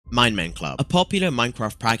Minemen Club, a popular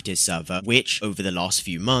Minecraft practice server which, over the last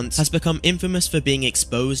few months, has become infamous for being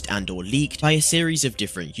exposed and or leaked by a series of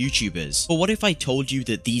different YouTubers. But what if I told you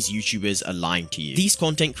that these YouTubers are lying to you? These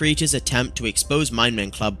content creators attempt to expose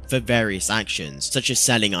Minemen Club for various actions, such as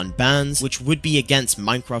selling unbans, which would be against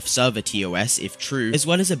Minecraft server TOS if true, as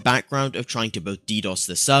well as a background of trying to both DDoS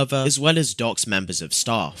the server, as well as dox members of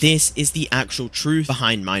staff. This is the actual truth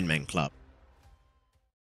behind Minemen Club.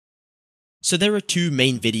 So there are two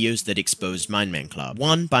main videos that exposed Minemen Club,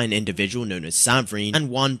 one by an individual known as Savrine and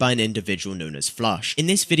one by an individual known as Flush. In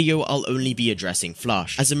this video I'll only be addressing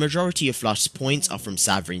Flush, as a majority of Flush's points are from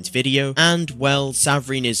Savrine's video, and well,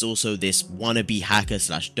 Savrine is also this wannabe hacker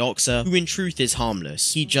slash doxer who in truth is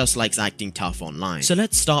harmless, he just likes acting tough online. So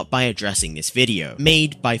let's start by addressing this video,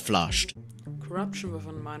 made by Flushed. Corruption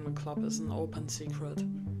within Minemen Club is an open secret.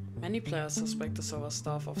 Many players suspect the server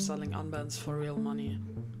staff of selling unbans for real money.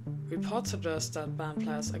 Reports suggest that banned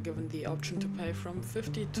players are given the option to pay from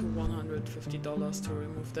 $50 to $150 to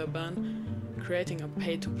remove their ban, creating a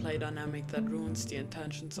pay-to-play dynamic that ruins the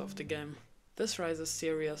intentions of the game. This raises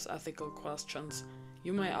serious ethical questions.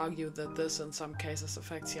 You may argue that this in some cases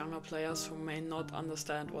affects younger players who may not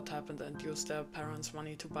understand what happened and use their parents'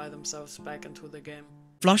 money to buy themselves back into the game.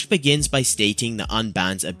 Flush begins by stating that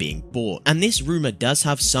unbans are being bought, and this rumor does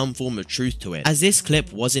have some form of truth to it, as this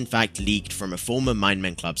clip was in fact leaked from a former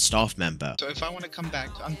Minemen Club staff member. So if I want to come back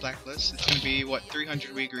on Blacklist, it's gonna be what,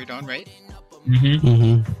 300 we agreed on, right?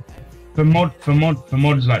 For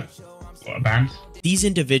mods like what, bans? These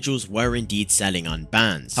individuals were indeed selling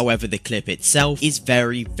unbans, however the clip itself is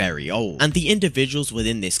very old, and the individuals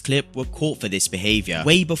within this clip were caught for this behaviour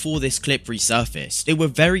way before this clip resurfaced. They were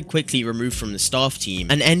very quickly removed from the staff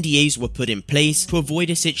team and NDAs were put in place to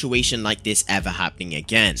avoid a situation like this ever happening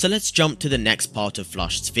again. So let's jump to the next part of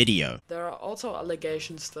Flushed's video. There are also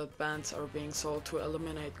allegations that bans are being sold to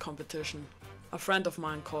eliminate competition. A friend of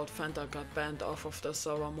mine called Fanta got banned off of the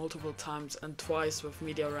server multiple times and twice with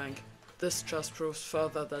media rank. This just proves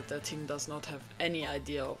further that their team does not have any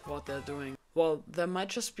idea of what they're doing. Well, there might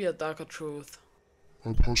just be a darker truth.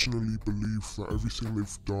 I personally believe that everything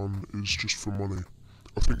they've done is just for money.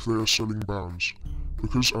 I think they are selling bans.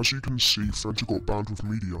 Because as you can see, Fanta got banned with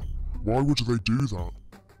media. Why would they do that?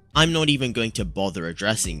 I'm not even going to bother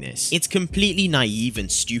addressing this. It's completely naive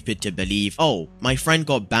and stupid to believe, oh, my friend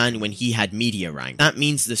got banned when he had media rank. That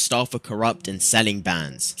means the staff are corrupt and selling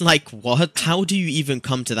bans. Like what? How do you even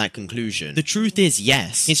come to that conclusion? The truth is,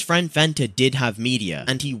 yes, his friend Fenta did have media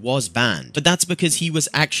and he was banned, but that's because he was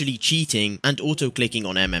actually cheating and auto-clicking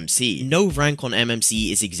on MMC. No rank on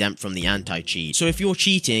MMC is exempt from the anti-cheat, so if you're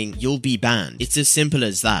cheating, you'll be banned. It's as simple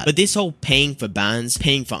as that. But this whole paying for bans,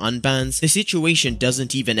 paying for unbans, the situation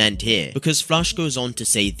doesn't even end here, because Flush goes on to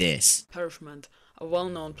say this. Parishment, a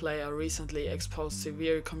well-known player, recently exposed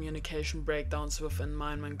severe communication breakdowns within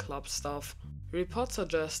Minemen Club staff. Reports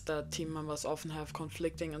suggest that team members often have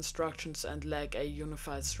conflicting instructions and lack a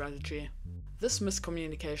unified strategy. This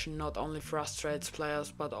miscommunication not only frustrates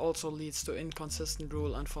players but also leads to inconsistent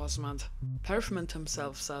rule enforcement. Parishment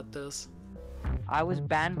himself said this. I was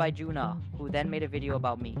banned by Jooonah, who then made a video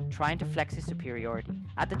about me, trying to flex his superiority.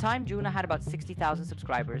 At the time, Jooonah had about 60,000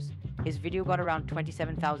 subscribers. His video got around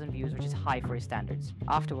 27,000 views, which is high for his standards.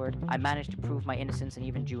 Afterward, I managed to prove my innocence and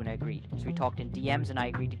even Jooonah agreed. So we talked in DMs and I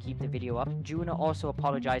agreed to keep the video up. Jooonah also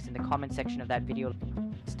apologized in the comment section of that video.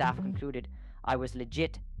 Staff concluded I was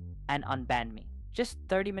legit and unbanned me. Just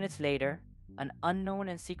 30 minutes later, an unknown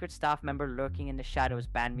and secret staff member lurking in the shadows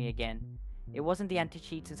banned me again. It wasn't the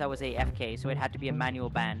anti-cheat since I was AFK, so it had to be a manual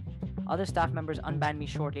ban. Other staff members unbanned me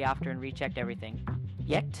shortly after and rechecked everything.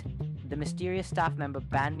 Yet, the mysterious staff member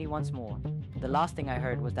banned me once more. The last thing I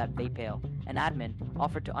heard was that Vapale, an admin,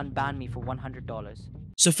 offered to unban me for $100.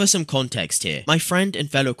 So for some context here, my friend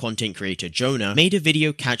and fellow content creator Jooonah made a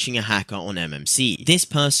video catching a hacker on MMC. This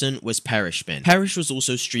person was Perishman. Perish was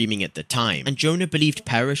also streaming at the time, and Jooonah believed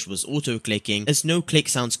Perish was auto-clicking as no click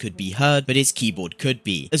sounds could be heard but his keyboard could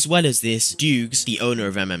be. As well as this, Dukes, the owner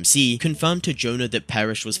of MMC, confirmed to Jooonah that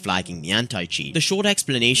Perish was flagging the anti-cheat. The short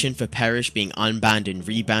explanation for Perish being unbanned and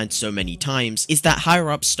rebanned so many times is that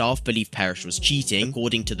higher up staff believed Perish was cheating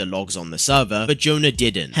according to the logs on the server, but Jooonah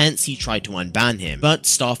didn't, hence he tried to unban him. But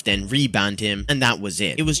staff then rebanned him, and that was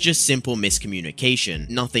it. It was just simple miscommunication,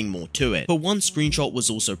 nothing more to it. But one screenshot was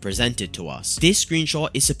also presented to us. This screenshot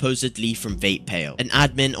is supposedly from Vapale, an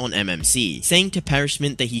admin on MMC, saying to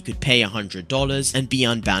Perishment that he could pay $100 and be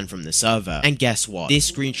unbanned from the server. And guess what?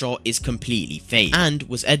 This screenshot is completely fake, and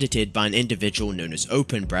was edited by an individual known as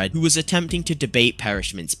OpenBread, who was attempting to debate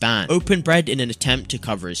Perishment's ban. OpenBread, in an attempt to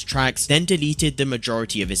cover his tracks, then deleted the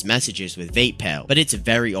majority of his messages with Vapale, but it's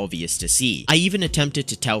very obvious to see. I even attempted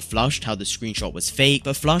wanted to tell Flushed how the screenshot was fake,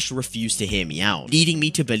 but Flushed refused to hear me out, leading me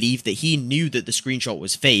to believe that he knew that the screenshot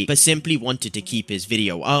was fake, but simply wanted to keep his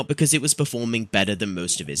video up because it was performing better than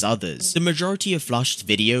most of his others. The majority of Flushed's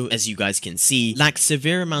video, as you guys can see, lacks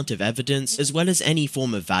severe amount of evidence as well as any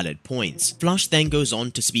form of valid points. Flushed then goes on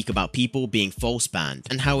to speak about people being false banned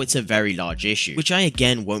and how it's a very large issue, which I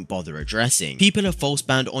again won't bother addressing. People are false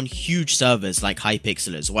banned on huge servers like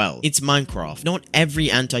Hypixel as well. It's Minecraft. Not every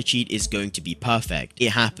anti-cheat is going to be perfect. It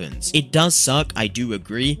happens. It does suck, I do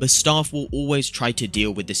agree, but staff will always try to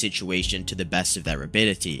deal with the situation to the best of their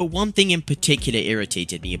ability. But one thing in particular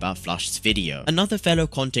irritated me about Flushed's video. Another fellow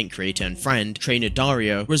content creator and friend,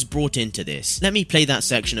 TrainerDario, was brought into this. Let me play that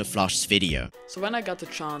section of Flushed's video. So when I got the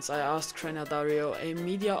chance, I asked TrainerDario, a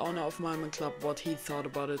media owner of Minemen Club, what he thought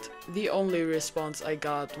about it. The only response I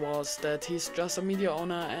got was that he's just a media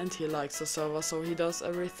owner and he likes the server, so he does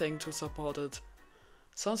everything to support it.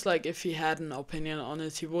 Sounds like if he had an opinion on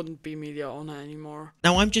it, he wouldn't be media owner anymore.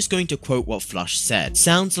 Now I'm just going to quote what Flushed said.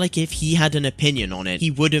 Sounds like if he had an opinion on it,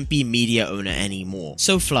 he wouldn't be media owner anymore.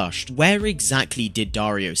 So Flushed, where exactly did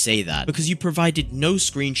Dario say that? Because you provided no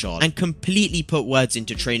screenshot and completely put words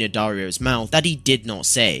into TrainerDario's mouth that he did not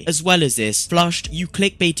say. As well as this, Flushed, you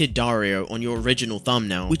clickbaited Dario on your original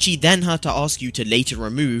thumbnail, which he then had to ask you to later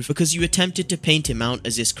remove because you attempted to paint him out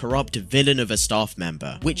as this corrupt villain of a staff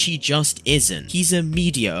member, which he just isn't. He's a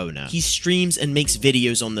media owner. He streams and makes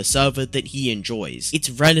videos on the server that he enjoys. It's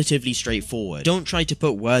relatively straightforward. Don't try to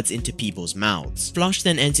put words into people's mouths. Flush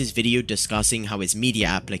then ends his video discussing how his media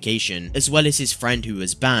application, as well as his friend who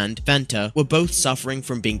was banned, Venta, were both suffering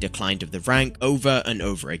from being declined of the rank over and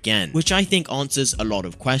over again, which I think answers a lot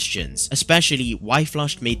of questions, especially why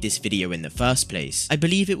Flushed made this video in the first place. I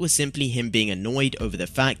believe it was simply him being annoyed over the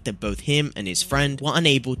fact that both him and his friend were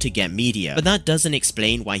unable to get media, but that doesn't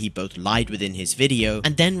explain why he both lied within his video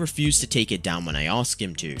and then refused to take it down when I asked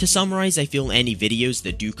him to. To summarize, I feel any videos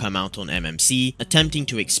that do come out on MMC attempting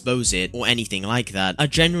to expose it or anything like that are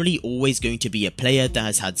generally always going to be a player that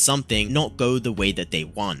has had something not go the way that they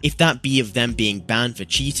want. If that be of them being banned for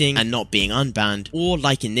cheating and not being unbanned, or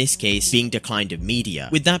like in this case, being declined of media.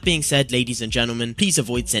 With that being said, ladies and gentlemen, please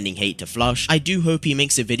avoid sending hate to Flush. I do hope he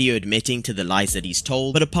makes a video admitting to the lies that he's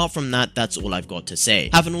told, but apart from that, that's all I've got to say.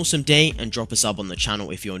 Have an awesome day and drop a sub on the channel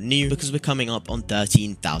if you're new, because we're coming up on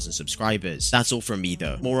 13,000 subscribers. That's all from me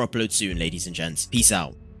though. More uploads soon, ladies and gents. Peace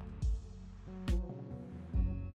out.